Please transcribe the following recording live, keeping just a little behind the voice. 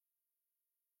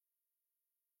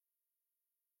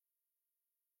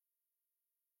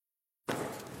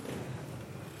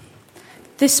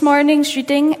This morning's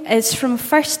reading is from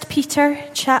 1 Peter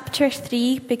chapter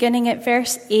 3, beginning at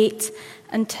verse 8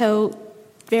 until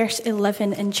verse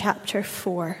 11 in chapter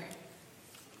 4.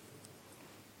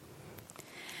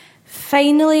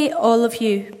 Finally, all of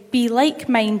you, be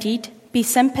like-minded, be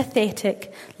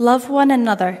sympathetic, love one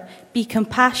another, be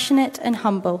compassionate and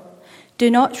humble. Do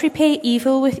not repay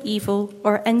evil with evil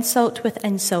or insult with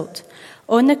insult.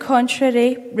 On the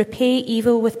contrary, repay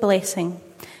evil with blessing.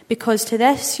 Because to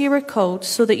this you were called,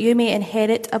 so that you may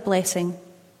inherit a blessing.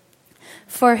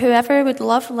 For whoever would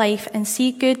love life and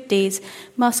see good days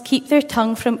must keep their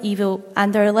tongue from evil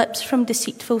and their lips from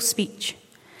deceitful speech.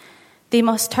 They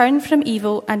must turn from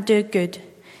evil and do good.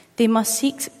 They must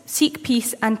seek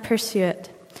peace and pursue it.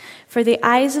 For the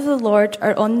eyes of the Lord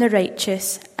are on the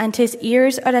righteous, and his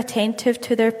ears are attentive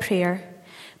to their prayer.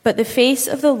 But the face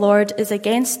of the Lord is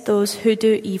against those who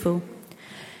do evil.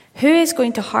 Who is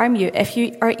going to harm you if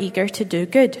you are eager to do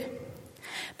good?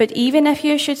 But even if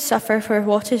you should suffer for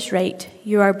what is right,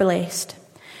 you are blessed.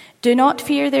 Do not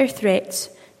fear their threats,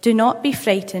 do not be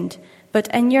frightened,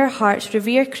 but in your hearts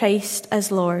revere Christ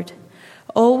as Lord.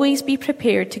 Always be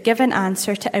prepared to give an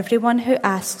answer to everyone who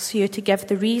asks you to give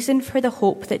the reason for the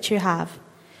hope that you have.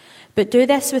 But do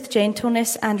this with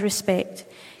gentleness and respect,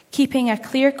 keeping a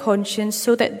clear conscience,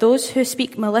 so that those who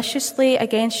speak maliciously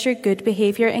against your good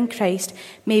behaviour in Christ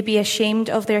may be ashamed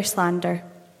of their slander.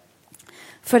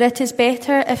 For it is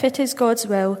better, if it is God's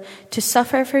will, to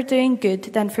suffer for doing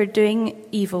good than for doing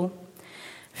evil.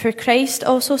 For Christ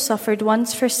also suffered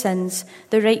once for sins,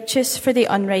 the righteous for the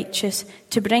unrighteous,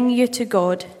 to bring you to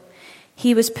God.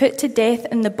 He was put to death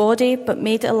in the body, but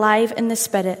made alive in the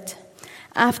spirit.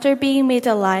 After being made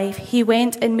alive, he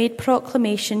went and made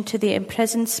proclamation to the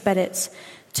imprisoned spirits,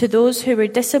 to those who were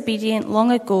disobedient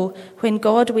long ago, when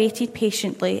God waited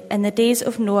patiently in the days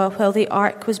of Noah while the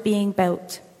ark was being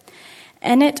built.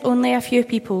 In it only a few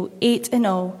people, 8 in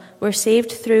all, were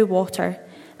saved through water,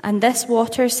 and this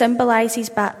water symbolizes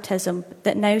baptism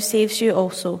that now saves you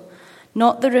also,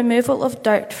 not the removal of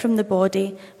dirt from the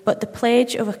body, but the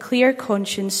pledge of a clear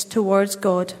conscience towards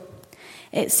God.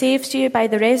 It saves you by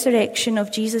the resurrection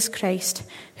of Jesus Christ,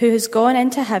 who has gone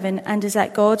into heaven and is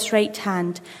at God's right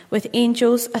hand, with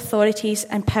angels, authorities,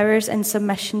 and powers in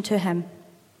submission to him.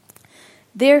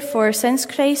 Therefore, since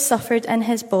Christ suffered in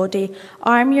his body,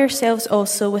 arm yourselves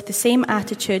also with the same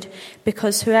attitude,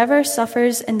 because whoever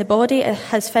suffers in the body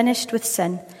has finished with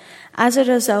sin. As a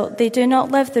result, they do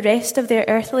not live the rest of their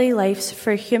earthly lives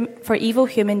for evil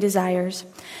human desires,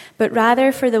 but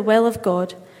rather for the will of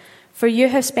God. For you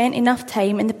have spent enough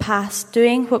time in the past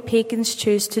doing what pagans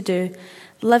choose to do,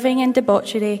 living in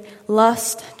debauchery,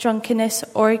 lust, drunkenness,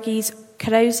 orgies,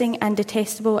 carousing, and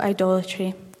detestable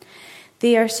idolatry.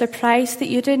 They are surprised that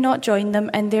you do not join them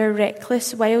in their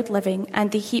reckless, wild living, and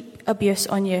they heap abuse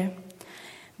on you.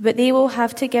 But they will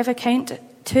have to give account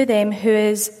to them who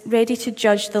is ready to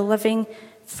judge the living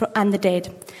and the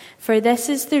dead. For this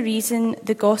is the reason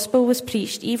the gospel was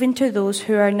preached even to those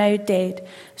who are now dead,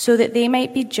 so that they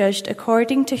might be judged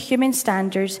according to human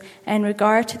standards in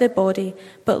regard to the body,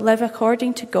 but live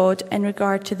according to God in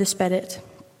regard to the spirit.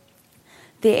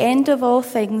 The end of all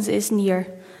things is near.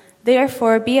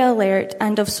 Therefore be alert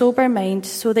and of sober mind,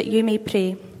 so that you may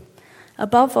pray.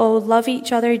 Above all, love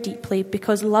each other deeply,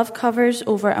 because love covers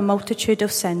over a multitude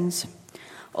of sins.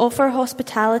 Offer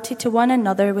hospitality to one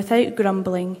another without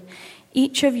grumbling.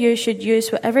 Each of you should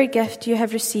use whatever gift you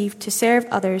have received to serve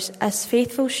others as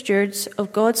faithful stewards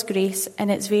of God's grace in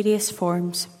its various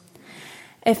forms.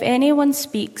 If anyone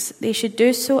speaks, they should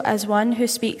do so as one who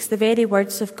speaks the very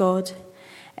words of God.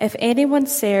 If anyone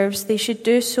serves, they should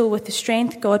do so with the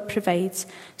strength God provides,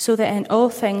 so that in all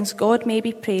things God may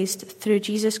be praised through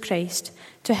Jesus Christ.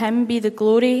 To him be the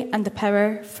glory and the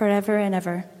power forever and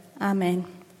ever. Amen.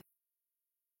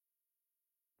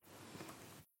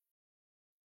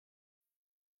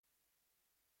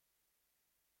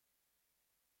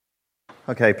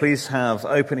 Okay, please have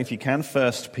open, if you can,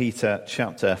 1 Peter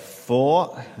chapter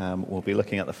 4. We'll be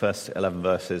looking at the first 11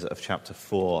 verses of chapter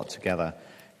 4 together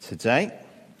today.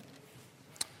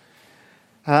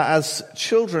 As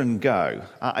children go,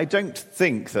 I don't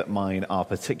think that mine are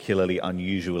particularly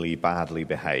unusually badly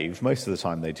behaved. Most of the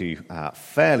time they do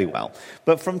fairly well.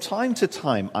 But from time to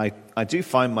time, I do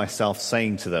find myself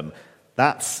saying to them,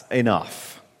 "That's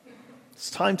enough. It's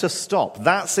time to stop.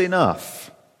 That's enough."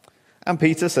 And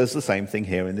Peter says the same thing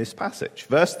here in this passage.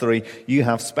 Verse 3, you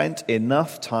have spent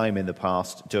enough time in the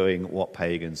past doing what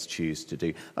pagans choose to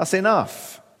do. That's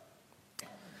enough.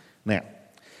 Now,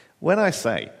 when I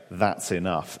say that's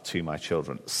enough to my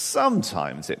children,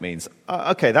 sometimes it means,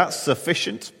 okay, that's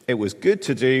sufficient. It was good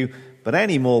to do, but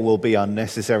any more will be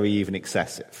unnecessary, even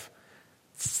excessive.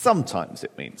 Sometimes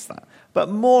it means that. But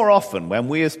more often, when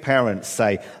we as parents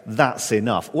say, that's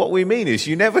enough, what we mean is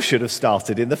you never should have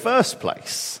started in the first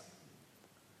place.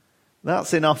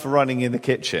 That's enough running in the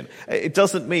kitchen. It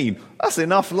doesn't mean, that's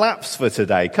enough laps for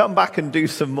today. Come back and do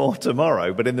some more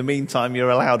tomorrow, but in the meantime, you're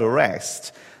allowed a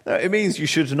rest. No, it means you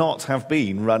should not have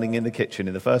been running in the kitchen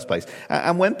in the first place.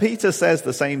 And when Peter says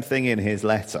the same thing in his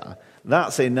letter,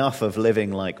 that's enough of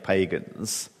living like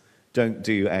pagans, don't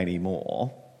do any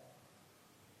more.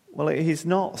 Well, he's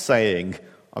not saying,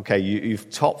 okay, you've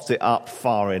topped it up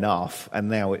far enough and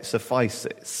now it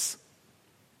suffices.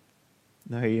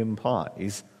 No, he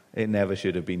implies it never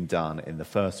should have been done in the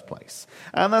first place.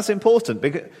 And that's important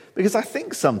because I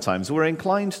think sometimes we're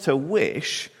inclined to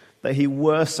wish that he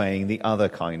were saying the other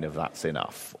kind of that's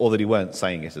enough, or that he weren't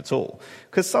saying it at all.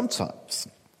 Because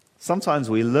sometimes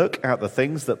we look at the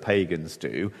things that pagans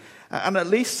do, and at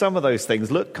least some of those things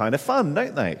look kind of fun,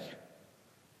 don't they?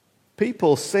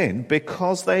 People sin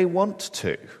because they want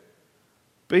to.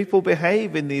 People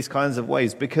behave in these kinds of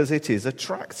ways because it is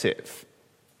attractive.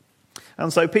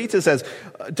 And so Peter says,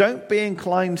 don't be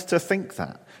inclined to think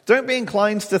that. Don't be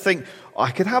inclined to think, I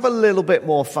could have a little bit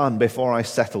more fun before I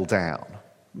settle down.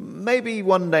 Maybe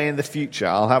one day in the future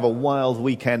I'll have a wild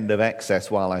weekend of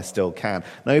excess while I still can.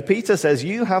 No, Peter says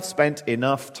you have spent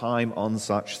enough time on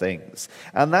such things.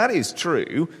 And that is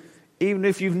true even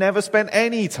if you've never spent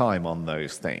any time on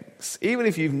those things. Even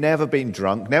if you've never been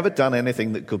drunk, never done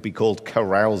anything that could be called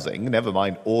carousing, never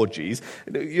mind orgies,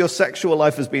 your sexual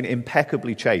life has been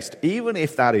impeccably chaste. Even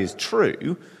if that is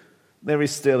true, there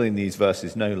is still in these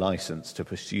verses no license to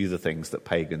pursue the things that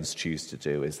pagans choose to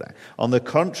do, is there? On the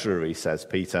contrary, says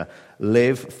Peter,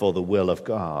 live for the will of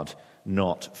God,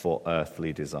 not for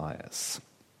earthly desires.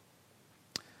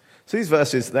 So these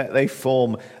verses, they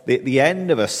form the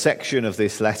end of a section of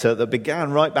this letter that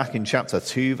began right back in chapter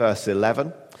 2, verse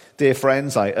 11. Dear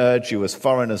friends, I urge you as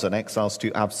foreigners and exiles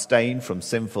to abstain from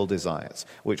sinful desires,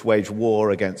 which wage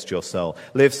war against your soul.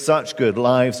 Live such good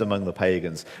lives among the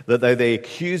pagans, that though they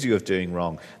accuse you of doing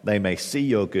wrong, they may see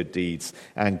your good deeds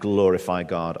and glorify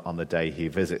God on the day he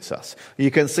visits us.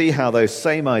 You can see how those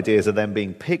same ideas are then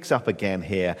being picked up again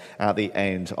here at the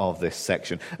end of this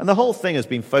section. And the whole thing has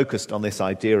been focused on this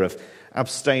idea of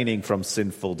abstaining from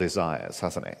sinful desires,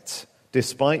 hasn't it?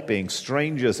 Despite being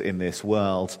strangers in this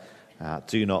world,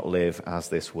 do not live as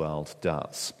this world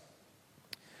does.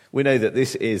 We know that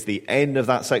this is the end of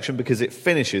that section because it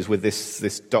finishes with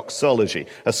this doxology,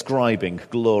 ascribing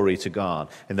glory to God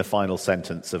in the final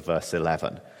sentence of verse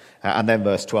 11. And then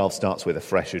verse 12 starts with a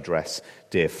fresh address,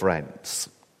 dear friends.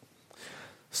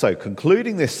 So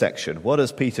concluding this section, what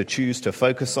does Peter choose to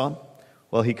focus on?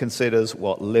 Well, he considers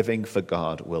what living for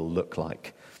God will look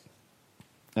like.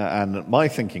 And my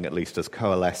thinking, at least, has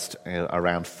coalesced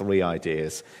around three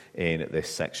ideas in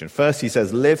this section. First, he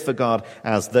says, live for God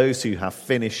as those who have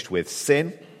finished with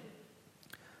sin.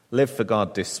 Live for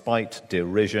God despite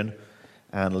derision.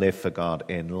 And live for God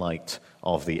in light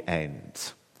of the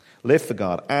end. Live for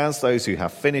God as those who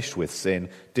have finished with sin,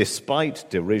 despite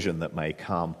derision that may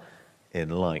come, in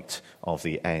light of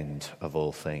the end of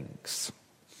all things.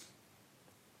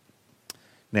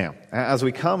 Now, as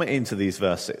we come into these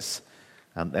verses,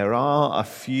 there are a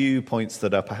few points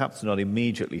that are perhaps not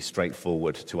immediately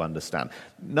straightforward to understand.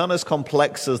 None as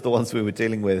complex as the ones we were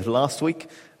dealing with last week,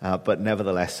 but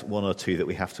nevertheless one or two that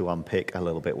we have to unpick a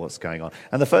little bit what's going on.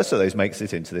 And the first of those makes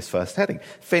it into this first heading,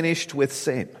 finished with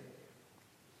sin.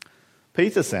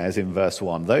 Peter says in verse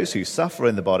 1, those who suffer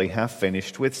in the body have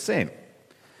finished with sin.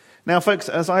 Now, folks,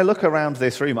 as I look around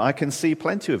this room, I can see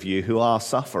plenty of you who are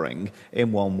suffering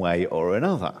in one way or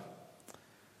another.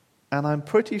 And I'm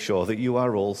pretty sure that you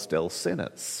are all still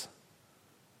sinners.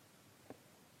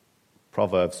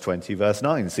 Proverbs 20 verse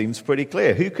 9 seems pretty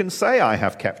clear. Who can say I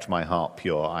have kept my heart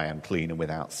pure, I am clean and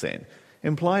without sin?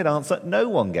 Implied answer, no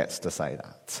one gets to say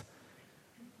that.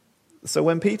 So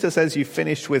when Peter says you've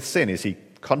finished with sin, is he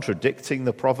contradicting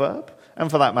the proverb? And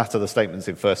for that matter, the statements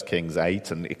in 1 Kings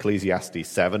 8 and Ecclesiastes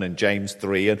 7 and James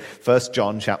 3 and 1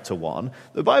 John chapter 1.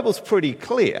 The Bible's pretty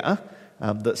clear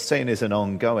that sin is an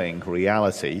ongoing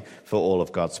reality for all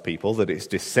of God's people, that it's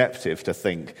deceptive to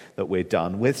think that we're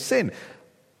done with sin.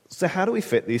 So how do we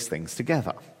fit these things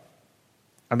together?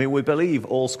 I mean, we believe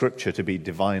all Scripture to be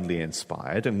divinely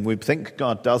inspired, and we think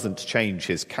God doesn't change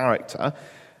his character,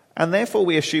 and therefore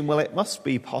we assume, well, it must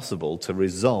be possible to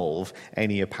resolve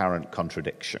any apparent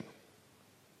contradiction.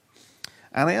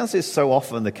 And as is so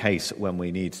often the case when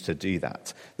we need to do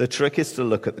that, the trick is to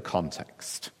look at the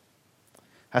context.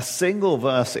 A single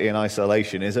verse in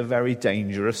isolation is a very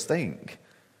dangerous thing.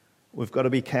 We've got to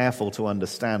be careful to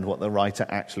understand what the writer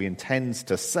actually intends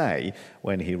to say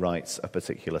when he writes a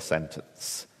particular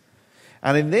sentence.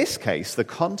 And in this case, the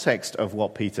context of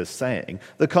what Peter's saying,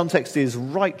 the context is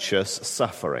righteous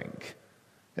suffering,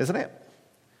 isn't it?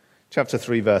 Chapter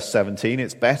 3, verse 17,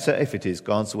 it's better if it is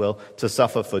God's will to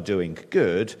suffer for doing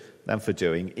good than for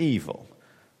doing evil.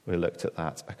 We looked at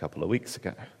that a couple of weeks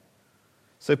ago.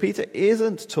 So Peter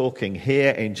isn't talking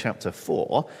here in chapter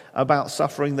 4 about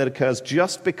suffering that occurs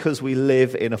just because we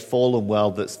live in a fallen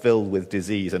world that's filled with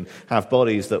disease and have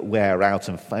bodies that wear out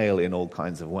and fail in all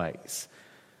kinds of ways.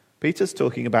 Peter's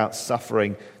talking about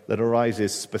suffering that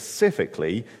arises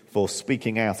specifically for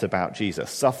speaking out about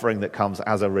Jesus, suffering that comes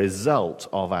as a result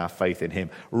of our faith in him,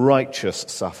 righteous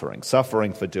suffering,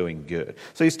 suffering for doing good.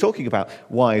 So he's talking about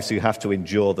wives who have to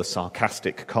endure the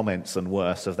sarcastic comments and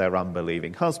worse of their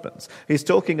unbelieving husbands. He's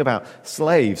talking about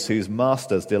slaves whose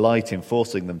masters delight in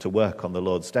forcing them to work on the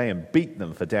Lord's day and beat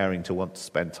them for daring to want to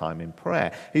spend time in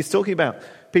prayer. He's talking about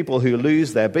people who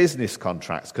lose their business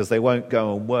contracts because they won't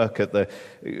go and work the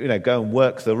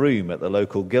room at the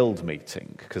local guild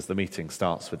meeting because the meeting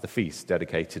starts with the feast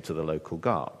dedicated to the local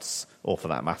gods, or for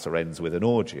that matter ends with an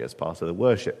orgy as part of the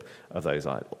worship of those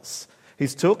idols.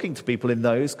 He's talking to people in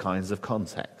those kinds of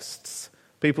contexts,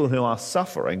 people who are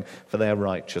suffering for their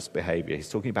righteous behavior. He's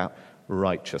talking about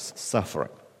righteous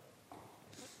suffering.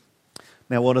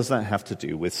 Now, what does that have to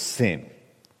do with sin?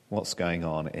 What's going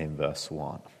on in verse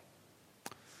 1?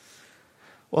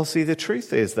 Well, see, the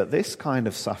truth is that this kind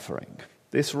of suffering,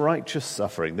 this righteous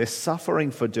suffering, this suffering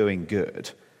for doing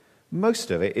good,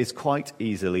 most of it is quite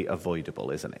easily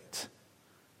avoidable, isn't it?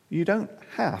 You don't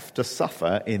have to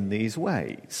suffer in these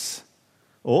ways.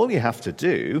 All you have to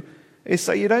do is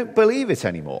say you don't believe it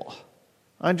anymore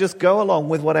and just go along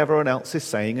with what everyone else is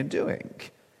saying and doing.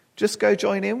 Just go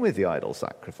join in with the idol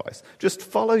sacrifice. Just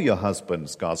follow your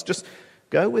husband's gods. Just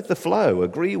go with the flow,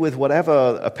 agree with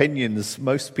whatever opinions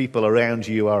most people around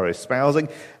you are espousing,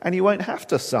 and you won't have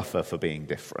to suffer for being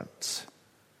different.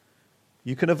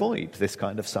 You can avoid this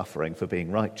kind of suffering for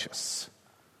being righteous.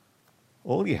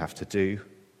 All you have to do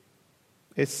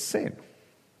is sin.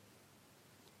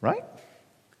 Right?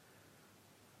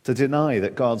 To deny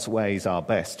that God's ways are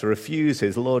best, to refuse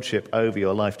his lordship over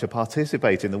your life, to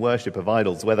participate in the worship of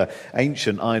idols, whether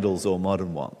ancient idols or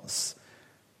modern ones.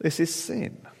 This is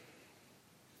sin.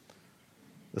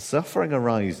 The suffering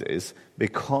arises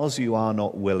because you are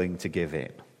not willing to give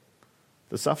in.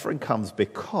 The suffering comes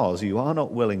because you are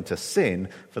not willing to sin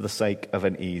for the sake of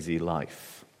an easy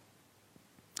life.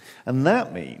 And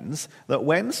that means that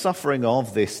when suffering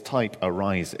of this type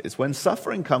arises, when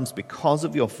suffering comes because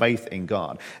of your faith in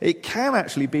God, it can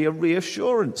actually be a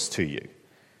reassurance to you.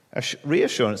 A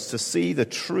reassurance to see the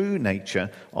true nature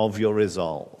of your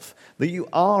resolve. That you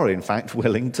are, in fact,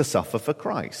 willing to suffer for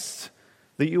Christ.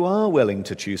 That you are willing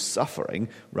to choose suffering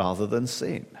rather than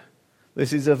sin.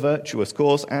 This is a virtuous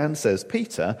course, and, says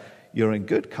Peter, you're in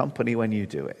good company when you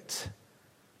do it.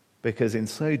 Because in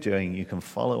so doing, you can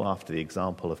follow after the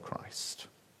example of Christ.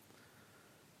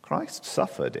 Christ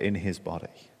suffered in his body.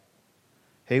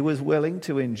 He was willing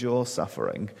to endure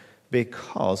suffering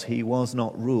because he was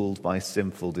not ruled by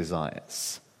sinful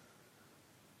desires.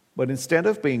 But instead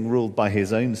of being ruled by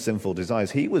his own sinful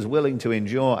desires, he was willing to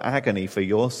endure agony for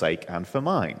your sake and for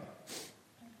mine.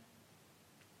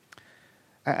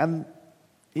 And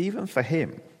even for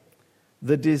him,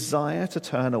 the desire to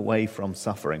turn away from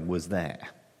suffering was there,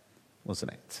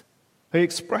 wasn't it? He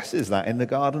expresses that in the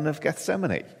Garden of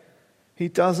Gethsemane. He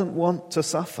doesn't want to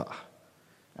suffer,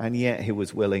 and yet he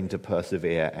was willing to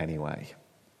persevere anyway.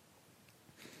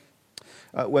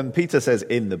 When Peter says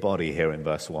in the body here in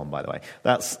verse 1, by the way,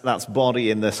 that's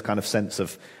body in this kind of sense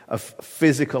of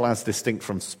physical as distinct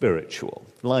from spiritual,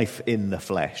 life in the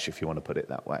flesh, if you want to put it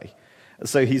that way.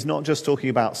 So he's not just talking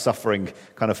about suffering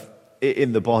kind of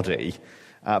in the body,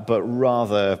 but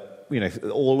rather,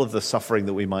 all of the suffering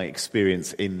that we might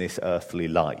experience in this earthly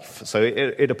life. So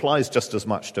it applies just as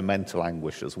much to mental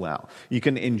anguish as well. You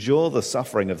can endure the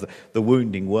suffering of the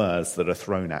wounding words that are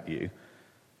thrown at you,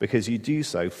 because you do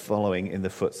so following in the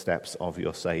footsteps of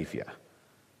your Saviour,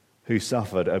 who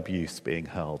suffered abuse being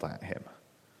hurled at him.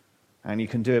 And you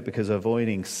can do it because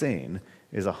avoiding sin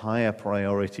is a higher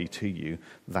priority to you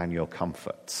than your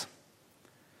comforts.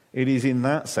 It is in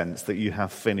that sense that you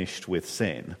have finished with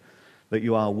sin, that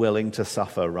you are willing to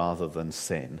suffer rather than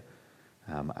sin,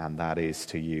 and that is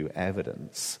to you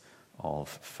evidence of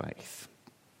faith.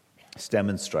 This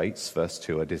demonstrates, verse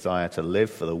 2, a desire to live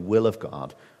for the will of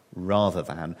God rather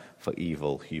than for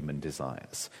evil human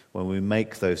desires. When we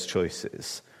make those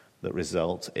choices that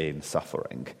result in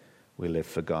suffering, we live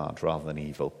for God rather than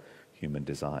evil human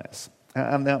desires.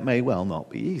 And that may well not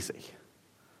be easy.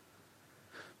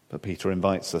 But Peter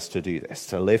invites us to do this,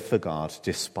 to live for God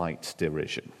despite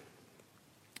derision.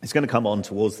 He's going to come on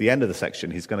towards the end of the section.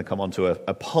 He's going to come on to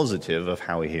a positive of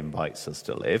how he invites us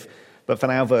to live. But for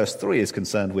now, verse 3 is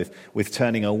concerned with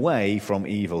turning away from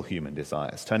evil human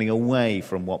desires, turning away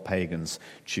from what pagans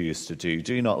choose to do.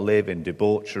 Do not live in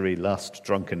debauchery, lust,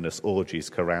 drunkenness, orgies,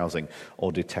 carousing,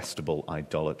 or detestable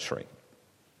idolatry.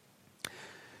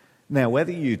 Now,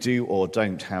 whether you do or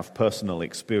don't have personal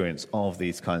experience of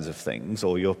these kinds of things,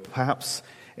 or you're perhaps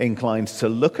inclined to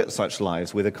look at such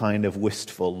lives with a kind of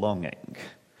wistful longing,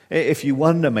 if you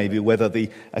wonder maybe whether the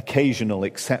occasional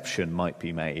exception might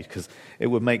be made because it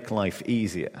would make life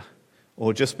easier,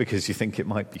 or just because you think it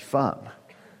might be fun,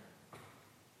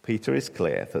 Peter is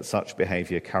clear that such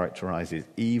behavior characterizes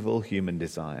evil human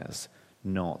desires,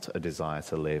 not a desire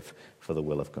to live for the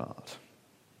will of God.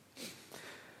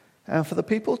 And for the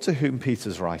people to whom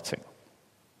Peter's writing,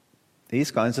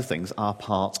 these kinds of things are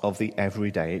part of the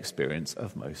everyday experience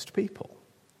of most people.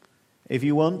 If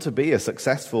you want to be a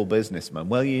successful businessman,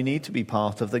 well, you need to be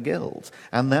part of the guild.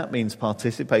 And that means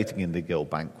participating in the guild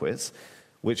banquets,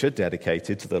 which are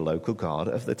dedicated to the local god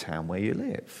of the town where you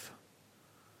live.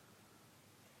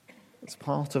 It's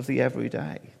part of the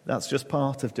everyday. That's just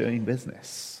part of doing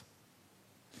business.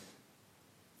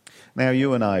 Now,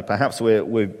 you and I, perhaps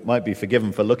we might be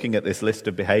forgiven for looking at this list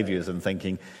of behaviors and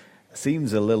thinking,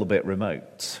 seems a little bit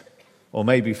remote. Or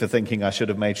maybe for thinking I should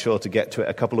have made sure to get to it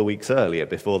a couple of weeks earlier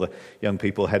before the young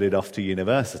people headed off to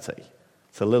university.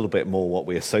 It's a little bit more what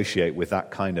we associate with that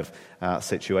kind of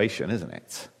situation, isn't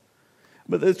it?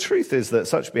 But the truth is that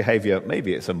such behavior,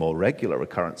 maybe it's a more regular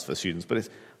occurrence for students, but it's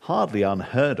hardly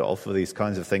unheard of for these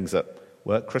kinds of things at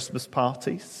work Christmas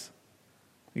parties.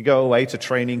 You go away to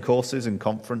training courses and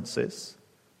conferences.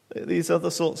 These are the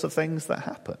sorts of things that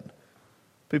happen.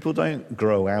 People don't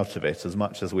grow out of it as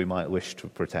much as we might wish to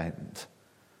pretend.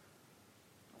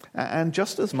 And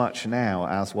just as much now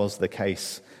as was the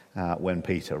case when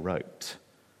Peter wrote,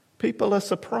 people are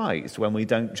surprised when we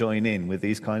don't join in with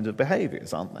these kinds of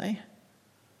behaviors, aren't they?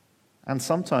 And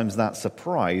sometimes that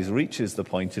surprise reaches the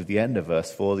point of the end of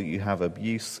verse 4 that you have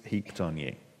abuse heaped on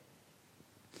you.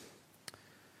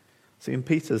 See, in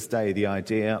Peter's day, the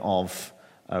idea of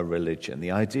a religion,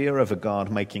 the idea of a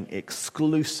God making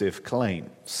exclusive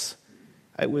claims,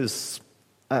 it was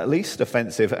at least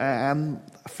offensive and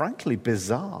frankly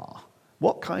bizarre.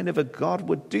 What kind of a God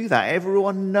would do that?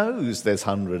 Everyone knows there's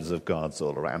hundreds of gods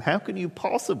all around. How can you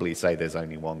possibly say there's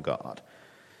only one God?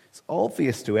 It's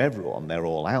obvious to everyone they're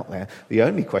all out there. The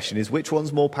only question is which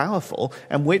one's more powerful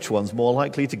and which one's more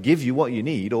likely to give you what you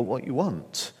need or what you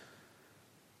want.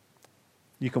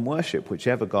 You can worship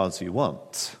whichever gods you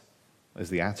want, is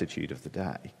the attitude of the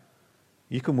day.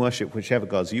 You can worship whichever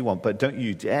gods you want, but don't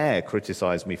you dare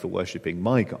criticize me for worshipping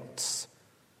my gods.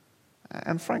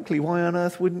 And frankly, why on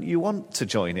earth wouldn't you want to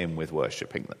join in with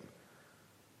worshipping them?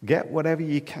 Get whatever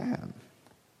you can.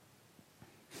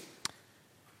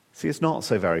 See, it's not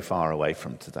so very far away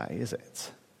from today, is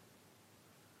it?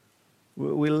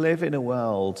 We live in a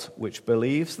world which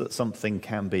believes that something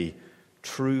can be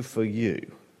true for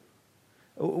you.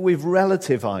 We've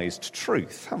relativized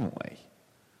truth, haven't we?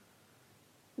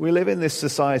 We live in this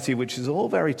society which is all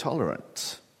very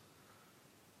tolerant.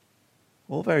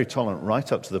 All very tolerant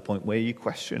right up to the point where you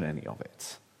question any of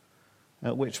it.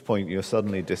 At which point you're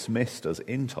suddenly dismissed as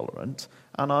intolerant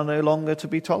and are no longer to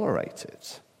be tolerated.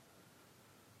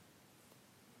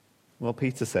 Well,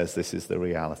 Peter says this is the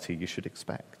reality you should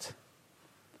expect.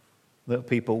 That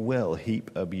people will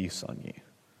heap abuse on you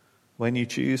when you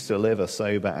choose to live a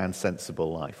sober and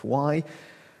sensible life. Why?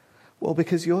 Well,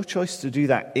 because your choice to do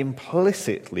that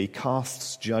implicitly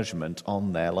casts judgment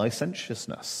on their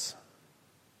licentiousness.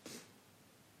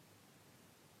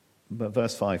 But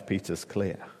verse 5, Peter's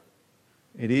clear.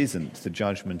 It isn't the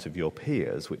judgment of your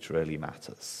peers which really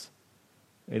matters.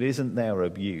 It isn't their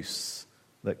abuse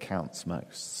that counts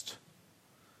most.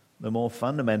 The more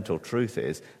fundamental truth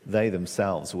is they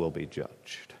themselves will be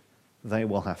judged. They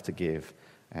will have to give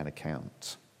an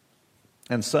account.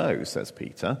 And so, says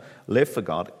Peter, live for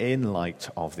God in light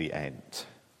of the end.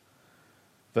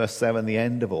 Verse 7, the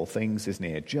end of all things is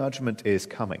near. Judgment is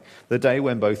coming. The day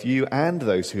when both you and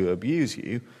those who abuse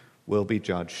you will be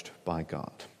judged by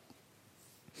God.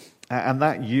 And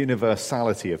that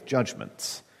universality of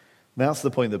judgments, that's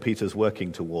the point that Peter's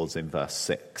working towards in verse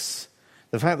 6.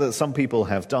 The fact that some people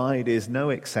have died is no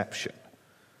exception.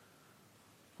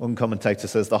 One commentator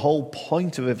says the whole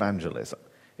point of evangelism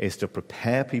is to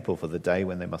prepare people for the day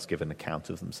when they must give an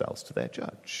account of themselves to their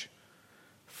judge.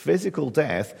 Physical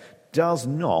death does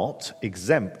not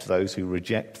exempt those who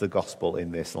reject the gospel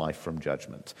in this life from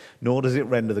judgment, nor does it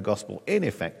render the gospel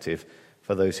ineffective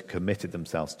for those who committed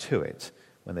themselves to it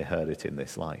when they heard it in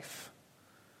this life.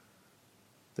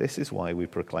 This is why we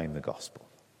proclaim the gospel,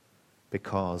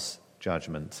 because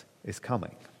judgment is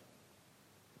coming.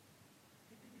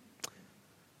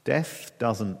 Death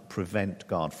doesn't prevent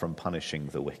God from punishing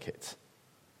the wicked.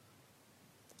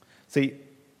 See,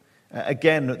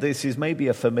 again, this is maybe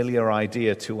a familiar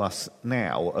idea to us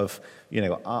now of,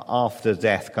 after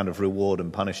death kind of reward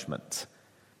and punishment.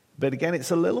 But again,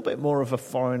 it's a little bit more of a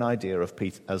foreign idea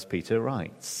as Peter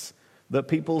writes, that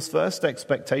people's first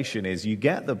expectation is you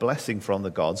get the blessing from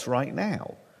the gods right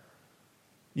now.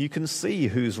 You can see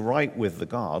who's right with the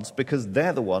gods because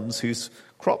they're the ones whose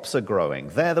crops are growing.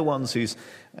 They're the ones whose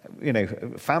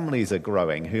families are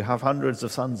growing, who have hundreds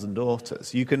of sons and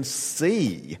daughters. You can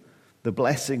see the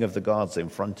blessing of the gods in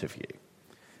front of you.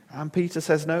 And Peter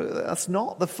says, no, that's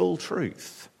not the full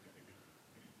truth.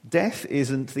 Death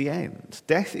isn't the end.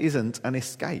 Death isn't an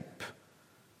escape.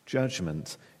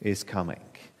 Judgment is coming.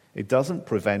 It doesn't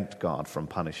prevent God from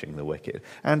punishing the wicked.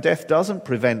 And death doesn't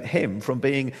prevent him from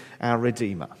being our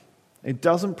Redeemer. It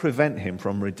doesn't prevent him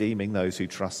from redeeming those who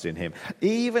trust in him.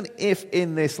 Even if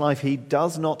in this life he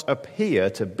does not appear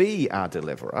to be our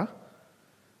deliverer,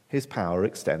 his power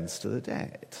extends to the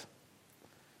dead.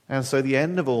 And so the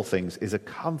end of all things is a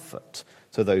comfort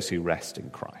to those who rest in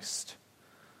Christ.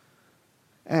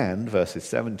 And verses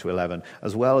 7 to 11,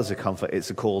 as well as a comfort, it's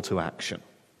a call to action.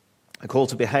 A call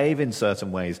to behave in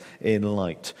certain ways in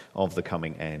light of the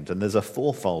coming end. And there's a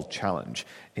fourfold challenge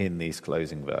in these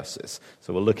closing verses.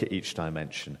 So we'll look at each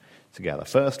dimension together.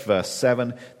 First, verse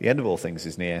 7, the end of all things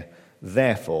is near.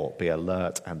 Therefore, be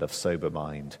alert and of sober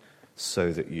mind,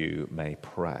 so that you may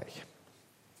pray.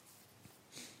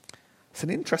 It's an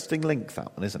interesting link,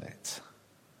 that one, isn't it?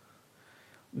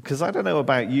 Because I don't know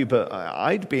about you, but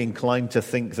I'd be inclined to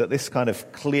think that this kind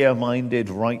of clear-minded,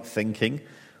 right thinking,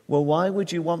 well, why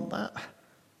would you want that?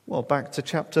 Well, back to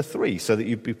chapter 3, so that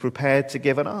you'd be prepared to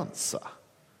give an answer.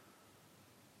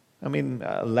 I mean,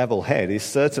 a level head is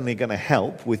certainly going to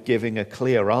help with giving a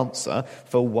clear answer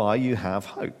for why you have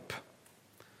hope.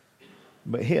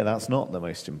 But here, that's not the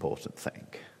most important thing.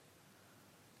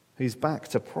 He's back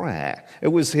to prayer. It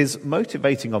was his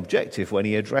motivating objective when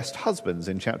he addressed husbands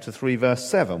in chapter 3, verse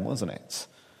 7, wasn't it?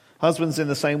 Husbands, in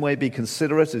the same way, be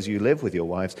considerate as you live with your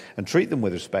wives, and treat them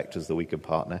with respect as the weaker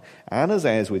partner, and as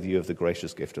heirs with you of the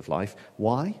gracious gift of life.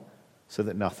 Why? So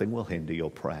that nothing will hinder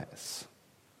your prayers.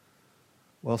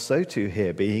 Well, so too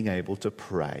here, being able to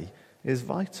pray is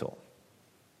vital.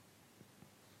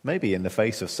 Maybe in the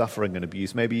face of suffering and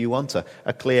abuse, maybe you want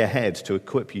a clear head to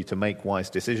equip you to make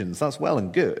wise decisions. That's well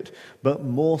and good. But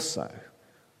more so,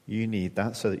 you need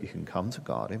that so that you can come to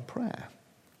God in prayer.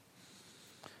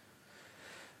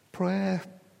 Prayer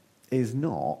is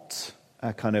not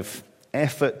a kind of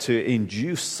effort to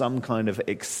induce some kind of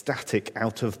ecstatic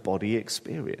out-of-body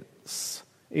experience.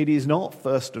 It is not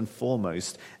first and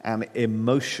foremost an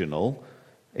emotional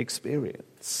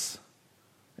experience.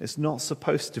 It's not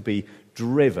supposed to be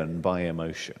driven by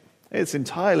emotion. It's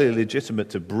entirely legitimate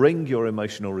to bring your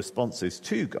emotional responses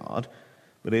to God,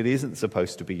 but it isn't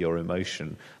supposed to be your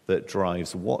emotion that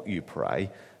drives what you pray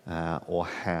or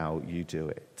how you do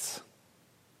it.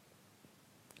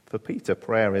 For Peter,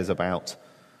 prayer is about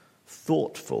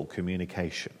thoughtful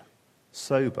communication,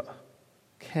 sober,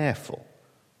 careful,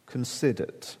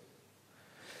 considered.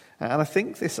 And I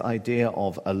think this idea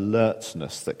of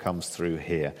alertness that comes through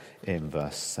here in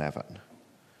verse 7,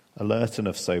 alert and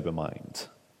of sober mind,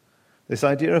 this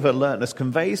idea of alertness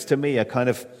conveys to me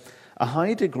a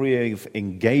high degree of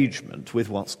engagement with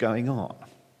what's going on.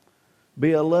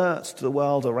 Be alert to the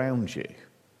world around you.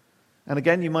 And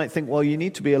again, you might think, well, you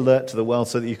need to be alert to the world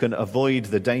so that you can avoid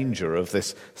the danger of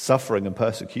this suffering and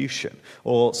persecution,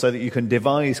 or so that you can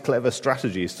devise clever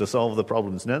strategies to solve the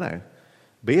problems. No.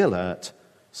 Be alert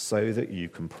so that you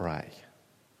can pray.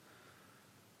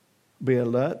 Be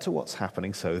alert to what's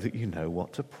happening so that you know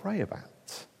what to pray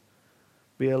about.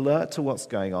 Be alert to what's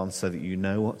going on so that you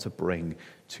know what to bring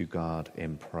to God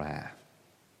in prayer.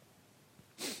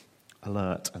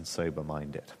 Alert and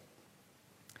sober-minded.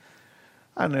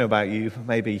 I don't know about you,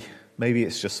 maybe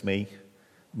it's just me,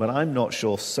 but I'm not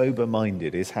sure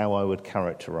sober-minded is how I would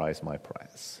characterize my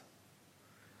prayers.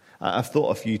 I've thought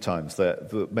a few times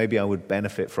that maybe I would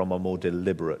benefit from a more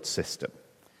deliberate system.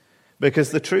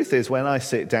 Because the truth is, when I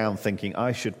sit down thinking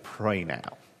I should pray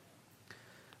now,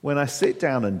 when I sit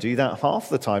down and do that, half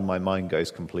the time my mind goes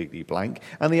completely blank,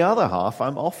 and the other half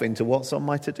I'm off into what's on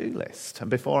my to-do list. And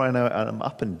before I know it, I'm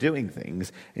up and doing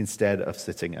things instead of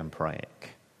sitting and praying.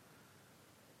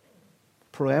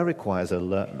 prayer requires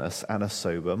alertness and a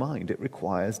sober mind. It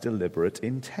requires deliberate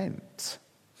intent.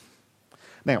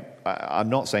 Now, I'm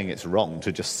not saying it's wrong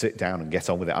to just sit down and get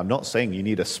on with it. I'm not saying you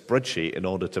need a spreadsheet in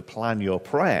order to plan your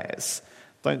prayers.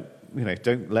 Don't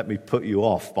let me put you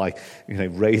off by,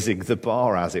 raising the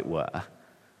bar, as it were.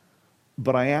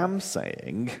 But I am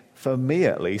saying, for me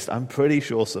at least, I'm pretty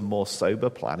sure some more sober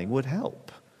planning would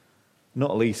help.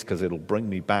 Not least because it'll bring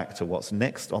me back to what's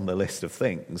next on the list of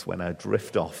things when I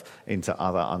drift off into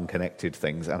other unconnected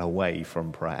things and away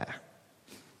from prayer.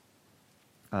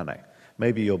 I know.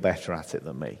 Maybe you're better at it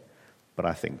than me, but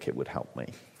I think it would help me.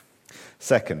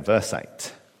 Second, verse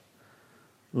 8.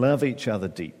 Love each other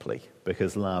deeply,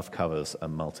 because love covers a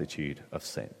multitude of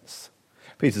sins.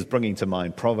 Peter's bringing to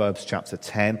mind Proverbs chapter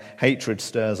 10. Hatred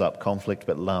stirs up conflict,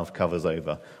 but love covers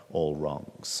over all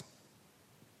wrongs.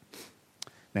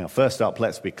 Now, first up,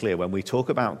 let's be clear. When we talk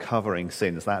about covering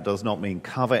sins, that does not mean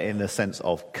cover in the sense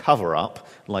of cover up,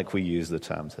 like we use the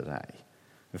term today.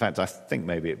 In fact, I think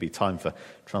maybe it'd be time for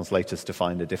translators to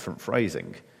find a different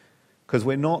phrasing. Because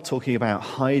we're not talking about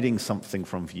hiding something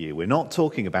from view. We're not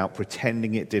talking about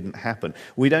pretending it didn't happen.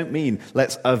 We don't mean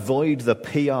let's avoid the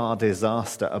PR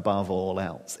disaster above all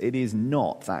else. It is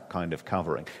not that kind of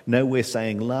covering. No, we're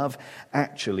saying love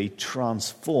actually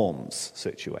transforms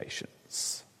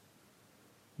situations.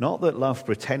 Not that love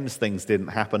pretends things didn't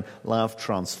happen. Love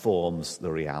transforms the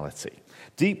reality.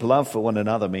 Deep love for one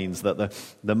another means that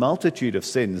the multitude of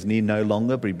sins need no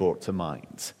longer be brought to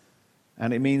mind.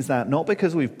 And it means that not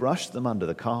because we've brushed them under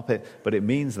the carpet, but it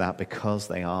means that because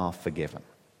they are forgiven.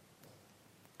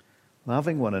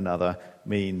 Loving one another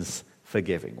means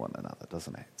forgiving one another,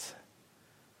 doesn't it?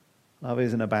 Love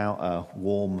isn't about a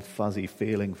warm, fuzzy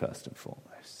feeling, first and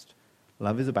foremost.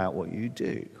 Love is about what you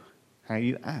do, how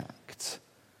you act.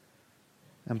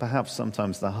 And perhaps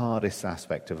sometimes the hardest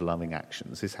aspect of loving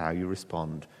actions is how you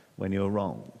respond when you're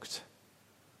wronged.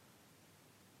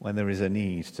 When there is a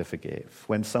need to forgive.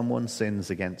 When someone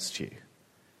sins against you,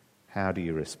 how do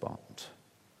you respond?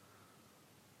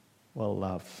 Well,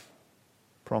 love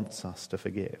prompts us to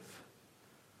forgive.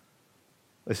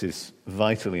 This is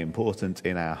vitally important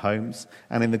in our homes.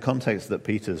 And in the context that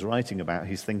Peter's writing about,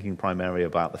 he's thinking primarily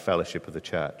about the fellowship of the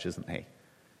church, isn't he?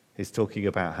 He's talking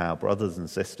about how brothers and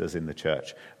sisters in the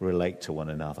church relate to one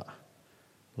another.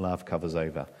 Love covers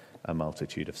over a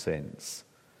multitude of sins.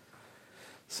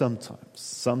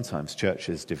 Sometimes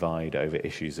churches divide over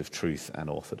issues of truth and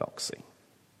orthodoxy.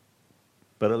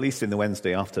 But at least in the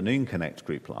Wednesday afternoon Connect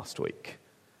group last week,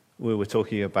 we were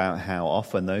talking about how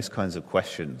often those kinds of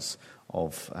questions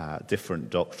of different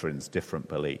doctrines, different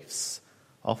beliefs,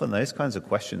 often those kinds of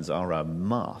questions are a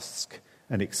mask,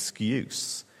 an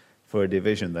excuse for a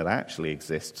division that actually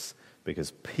exists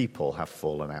because people have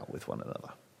fallen out with one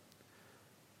another.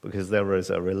 Because there is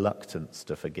a reluctance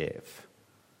to forgive.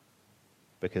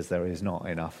 Because there is not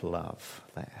enough love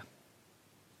there.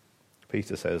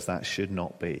 Peter says that should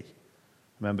not be.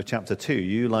 Remember chapter 2,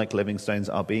 you like living stones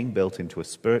are being built into a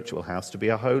spiritual house to be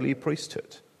a holy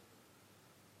priesthood.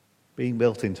 Being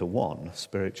built into one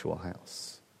spiritual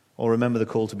house. Or remember the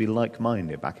call to be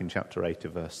like-minded back in chapter 8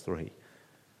 of verse 3.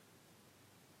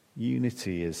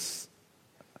 Unity is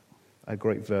a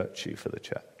great virtue for the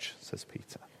church, says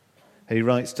Peter. He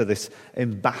writes to this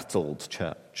embattled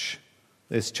church,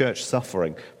 this church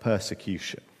suffering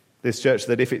persecution, this church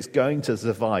that if it's going to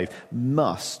survive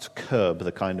must curb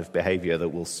the kind of behavior that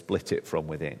will split it from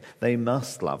within. They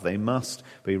must love, they must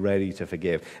be ready to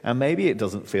forgive. And maybe it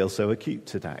doesn't feel so acute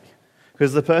today,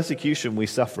 because the persecution we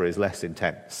suffer is less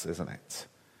intense, isn't it?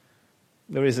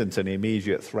 There isn't an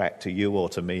immediate threat to you or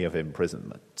to me of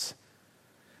imprisonment.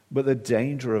 But the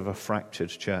danger of a fractured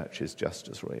church is just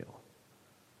as real.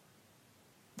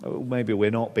 Maybe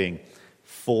we're not being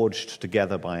forged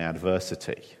together by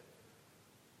adversity.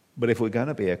 But if we're going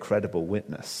to be a credible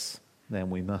witness, then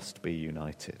we must be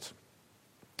united.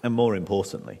 And more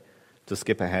importantly, to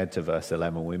skip ahead to verse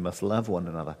 11, we must love one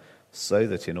another so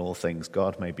that in all things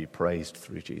God may be praised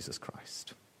through Jesus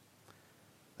Christ.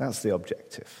 That's the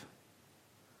objective.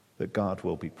 That God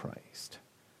will be praised.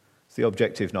 It's the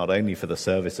objective not only for the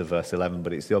service of verse 11,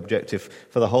 but it's the objective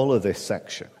for the whole of this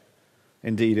section.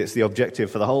 Indeed, it's the objective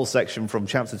for the whole section from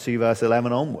chapter 2, verse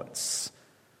 11 onwards.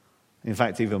 In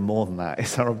fact, even more than that,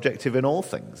 it's our objective in all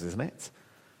things, isn't it?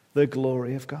 The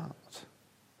glory of God.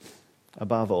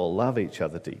 Above all, love each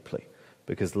other deeply,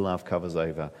 because love covers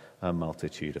over a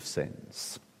multitude of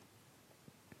sins.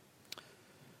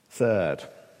 Third,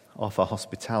 offer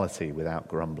hospitality without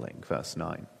grumbling, verse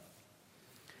 9.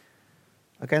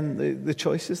 Again, the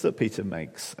choices that Peter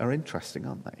makes are interesting,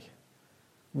 aren't they?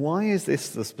 Why is this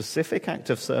the specific act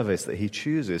of service that he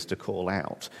chooses to call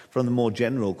out from the more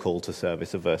general call to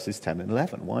service of verses 10 and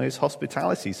 11? Why is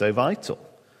hospitality so vital?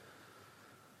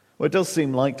 Well, it does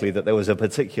seem likely that there was a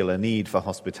particular need for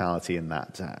hospitality in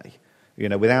that day.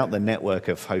 Without the network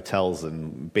of hotels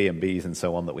and B&Bs and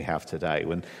so on that we have today,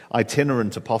 when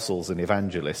itinerant apostles and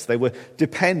evangelists, they were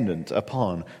dependent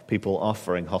upon people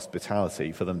offering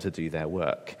hospitality for them to do their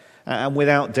work. And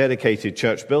without dedicated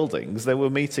church buildings, they were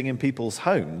meeting in people's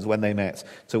homes when they met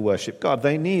to worship God.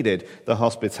 They needed the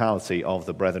hospitality of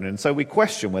the brethren. And so we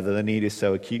question whether the need is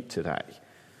so acute today.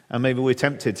 And maybe we're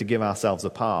tempted to give ourselves a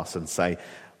pass and say,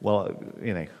 well,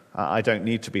 I don't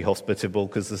need to be hospitable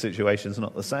because the situation's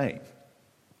not the same.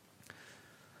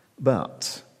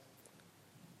 But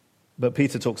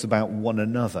Peter talks about one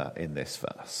another in this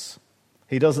verse.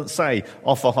 He doesn't say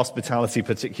offer hospitality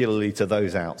particularly to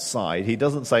those outside. He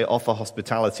doesn't say offer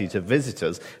hospitality to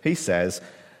visitors. He says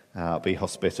be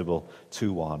hospitable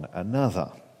to one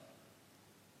another.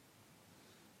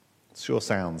 It sure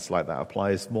sounds like that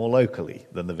applies more locally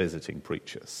than the visiting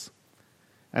preachers.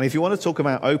 And if you want to talk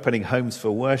about opening homes for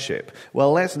worship,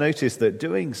 well, let's notice that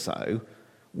doing so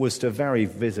was to very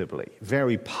visibly,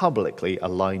 very publicly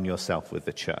align yourself with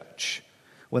the church.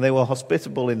 When they were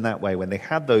hospitable in that way, when they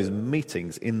had those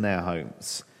meetings in their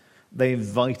homes, they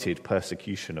invited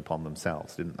persecution upon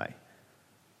themselves, didn't they?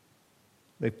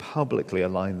 They publicly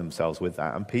aligned themselves with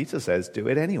that, and Peter says, do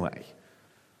it anyway.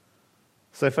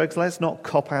 So folks, let's not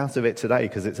cop out of it today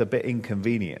because it's a bit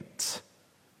inconvenient.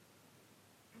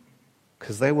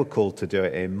 Because they were called to do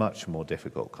it in much more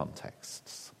difficult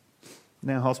contexts.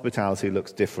 Now, hospitality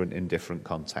looks different in different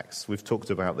contexts. We've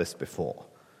talked about this before.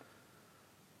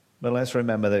 But let's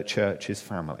remember that church is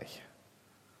family.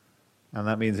 And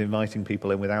that means inviting people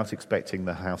in without expecting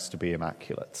the house to be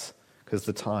immaculate. Because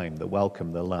the time, the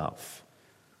welcome, the love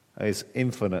is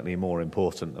infinitely more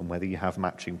important than whether you have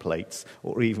matching plates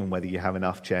or even whether you have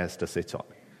enough chairs to sit on.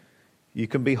 You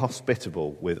can be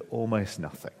hospitable with almost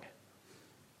nothing.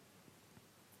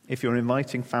 If you're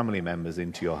inviting family members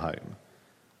into your home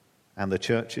and the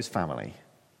church is family,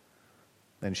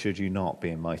 then should you not be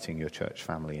inviting your church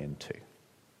family in too?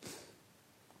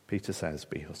 Peter says,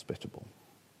 be hospitable.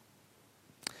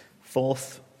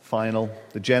 Fourth, final,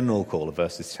 the general call of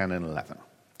verses 10 and 11.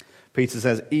 Peter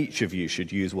says, each of you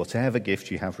should use whatever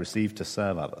gift you have received to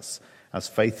serve others as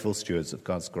faithful stewards of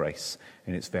God's grace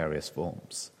in its various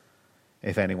forms.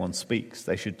 If anyone speaks,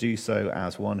 they should do so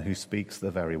as one who speaks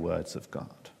the very words of God.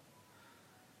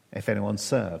 If anyone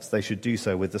serves, they should do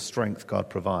so with the strength God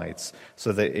provides,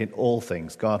 so that in all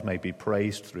things God may be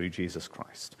praised through Jesus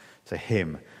Christ. To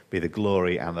him be the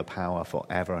glory and the power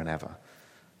forever and ever.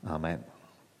 Amen.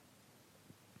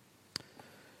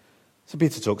 So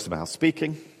Peter talks about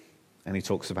speaking and he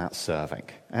talks about serving.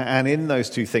 And in those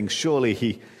two things, surely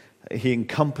he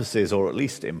encompasses, or at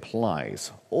least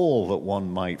implies, all that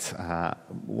one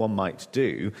might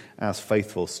do as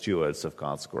faithful stewards of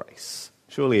God's grace.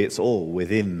 Surely it's all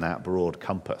within that broad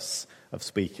compass of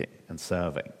speaking and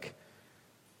serving.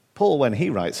 Paul, when he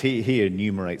writes, he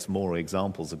enumerates more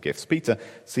examples of gifts. Peter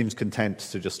seems content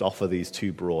to just offer these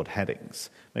two broad headings.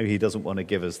 Maybe he doesn't want to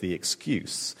give us the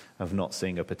excuse of not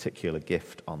seeing a particular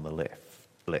gift on the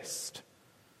list.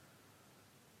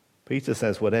 Peter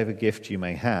says, whatever gift you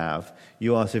may have,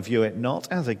 you are to view it not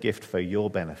as a gift for your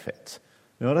benefit,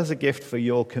 not as a gift for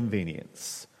your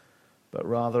convenience, but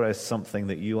rather as something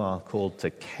that you are called to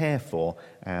care for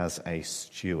as a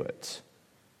steward.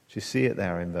 Do you see it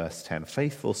there in verse 10?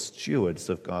 Faithful stewards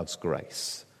of God's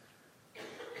grace.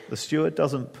 The steward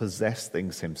doesn't possess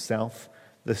things himself.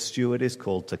 The steward is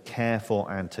called to care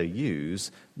for and to use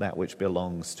that which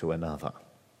belongs to another.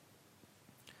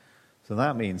 So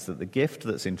that means that the gift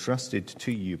that's entrusted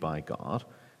to you by God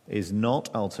is not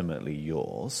ultimately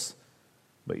yours,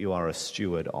 but you are a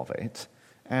steward of it,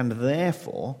 and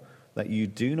therefore that you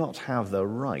do not have the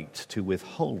right to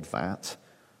withhold that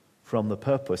from the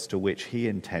purpose to which he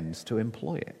intends to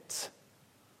employ it.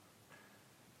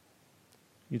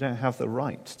 You don't have the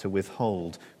right to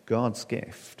withhold God's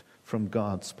gift from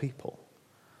God's people.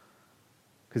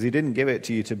 Because he didn't give it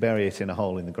to you to bury it in a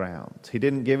hole in the ground. He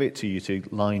didn't give it to you to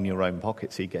line your own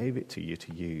pockets. He gave it to you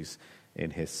to use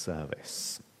in his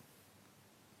service.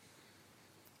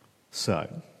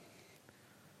 So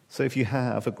if you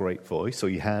have a great voice or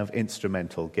you have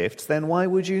instrumental gifts, then why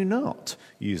would you not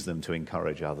use them to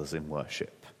encourage others in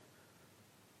worship?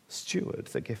 Steward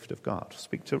the gift of God.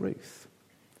 Speak to Ruth.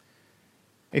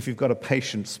 If you've got a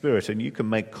patient spirit and you can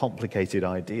make complicated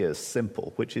ideas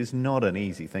simple, which is not an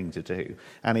easy thing to do,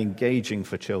 and engaging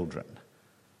for children,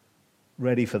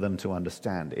 ready for them to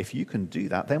understand. If you can do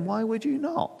that, then why would you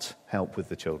not help with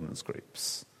the children's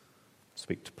groups?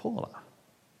 Speak to Paula.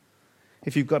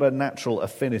 If you've got a natural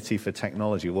affinity for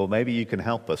technology, well, maybe you can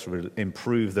help us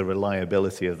improve the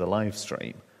reliability of the live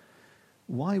stream.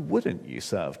 Why wouldn't you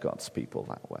serve God's people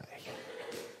that way?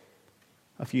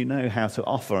 If you know how to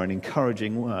offer an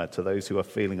encouraging word to those who are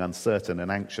feeling uncertain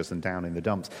and anxious and down in the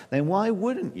dumps, then why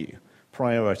wouldn't you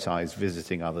prioritize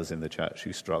visiting others in the church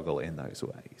who struggle in those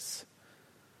ways?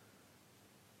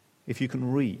 If you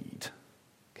can read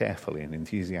carefully and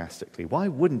enthusiastically, why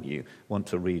wouldn't you want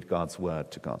to read God's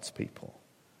word to God's people?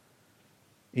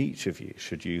 Each of you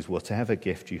should use whatever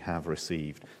gift you have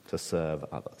received to serve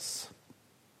others.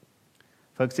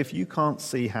 Folks, if you can't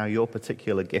see how your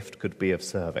particular gift could be of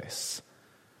service,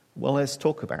 well, let's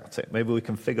talk about it. Maybe we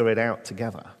can figure it out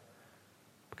together.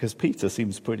 Because Peter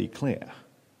seems pretty clear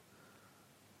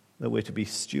that we're to be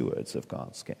stewards of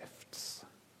God's gifts.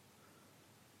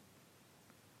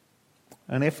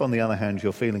 And if, on the other hand,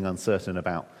 you're feeling uncertain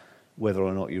about whether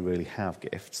or not you really have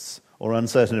gifts, or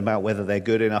uncertain about whether they're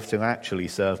good enough to actually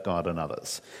serve God and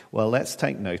others, well, let's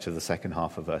take note of the second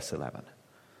half of verse 11.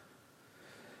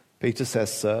 Peter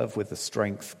says, serve with the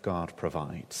strength God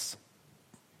provides.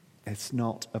 It's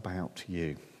not about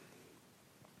you.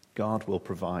 God will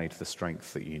provide the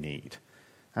strength that you need.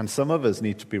 And some of us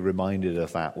need to be reminded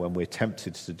of that when we're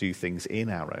tempted to do things in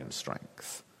our own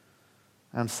strength.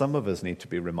 And some of us need to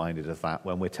be reminded of that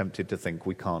when we're tempted to think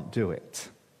we can't do it.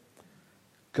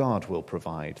 God will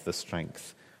provide the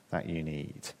strength that you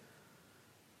need.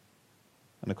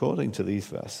 And according to these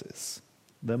verses,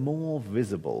 the more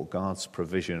visible God's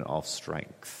provision of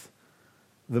strength,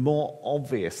 the more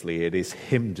obviously it is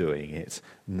him doing it,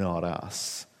 not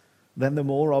us, then the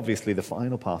more obviously the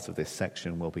final part of this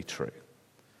section will be true.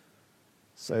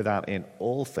 So that in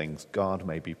all things God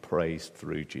may be praised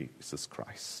through Jesus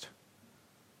Christ.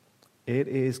 It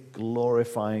is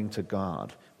glorifying to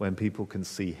God when people can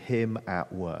see him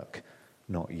at work,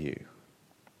 not you.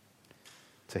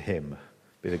 To him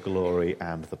be the glory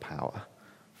and the power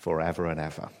forever and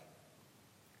ever.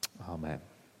 Amen.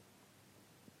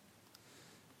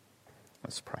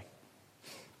 Let's pray.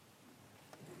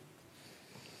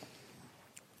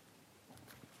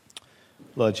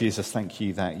 Lord Jesus, thank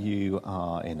you that you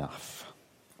are enough.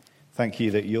 Thank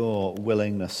you that your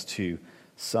willingness to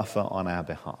suffer on our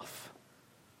behalf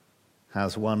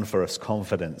has won for us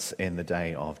confidence in the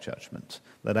day of judgment.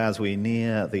 That as we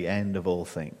near the end of all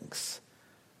things,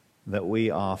 that we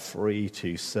are free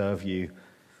to serve you,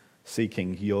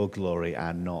 seeking your glory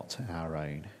and not our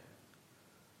own,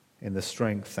 in the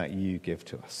strength that you give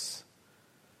to us.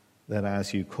 That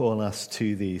as you call us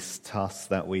to these tasks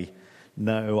that we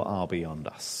know are beyond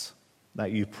us,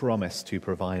 that you promise to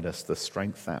provide us the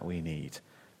strength that we need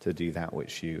to do that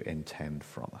which you intend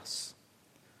from us.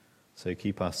 So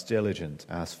keep us diligent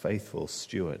as faithful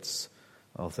stewards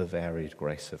of the varied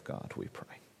grace of God, we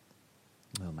pray.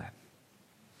 Amen.